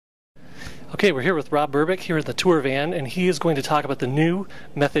Okay, we're here with Rob Burbick here at the tour van, and he is going to talk about the new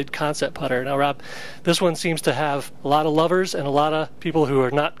Method Concept putter. Now, Rob, this one seems to have a lot of lovers and a lot of people who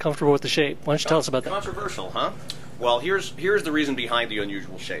are not comfortable with the shape. Why don't you tell us about that? Controversial, huh? Well, here's the reason behind the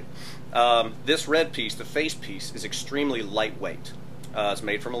unusual shape. This red piece, the face piece, is extremely lightweight. It's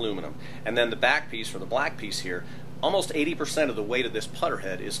made from aluminum. And then the back piece, or the black piece here, almost 80% of the weight of this putter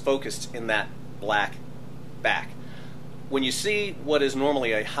head is focused in that black back. When you see what is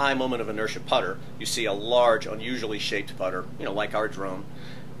normally a high moment of inertia putter, you see a large, unusually shaped putter, like our drone.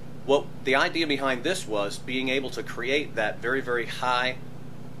 What the idea behind this was being able to create that very, very high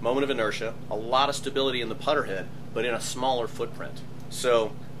moment of inertia, a lot of stability in the putter head, but in a smaller footprint.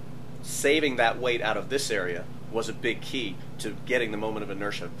 So saving that weight out of this area was a big key to getting the moment of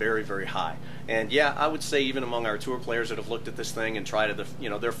inertia very, very high. And yeah, I would say even among our tour players that have looked at this thing and tried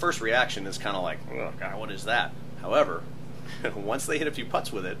it, their first reaction is kind of like, oh God, what is that? However, once they hit a few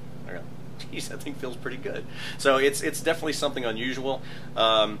putts with it, they're like, geez, that thing feels pretty good. So it's definitely something unusual.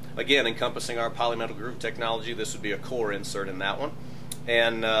 Again, encompassing our polymetal groove technology, this would be a core insert in that one.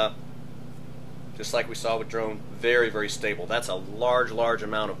 And just like we saw with drone, very, very stable. That's a large, large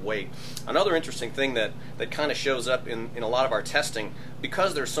amount of weight. Another interesting thing that kind of shows up in a lot of our testing,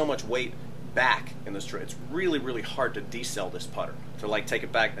 because there's so much weight back in this drone, it's really, really hard to decel this putter, to like take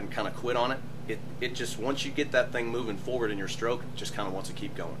it back and kind of quit on it. It just, once you get that thing moving forward in your stroke, it just kind of wants to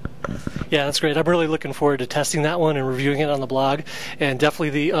keep going. Yeah, that's great. I'm really looking forward to testing that one and reviewing it on the blog. And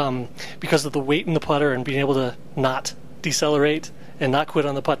definitely because of the weight in the putter and being able to not decelerate and not quit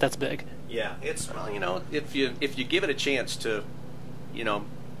on the putt, that's big. Yeah, it's, well, if you give it a chance to,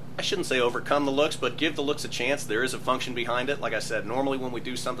 I shouldn't say overcome the looks, but give the looks a chance. There is a function behind it. Like I said, normally when we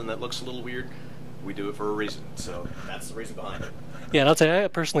do something that looks a little weird, we do it for a reason. So that's the reason behind it. Yeah, and I'll tell you, I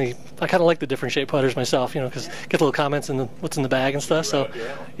kind of like the different shape putters myself, because get little comments in what's in the bag and stuff. So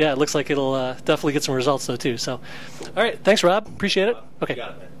yeah, it looks like it'll definitely get some results though too. So, all right, thanks, Rob. Appreciate it. Okay. You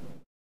got it, man.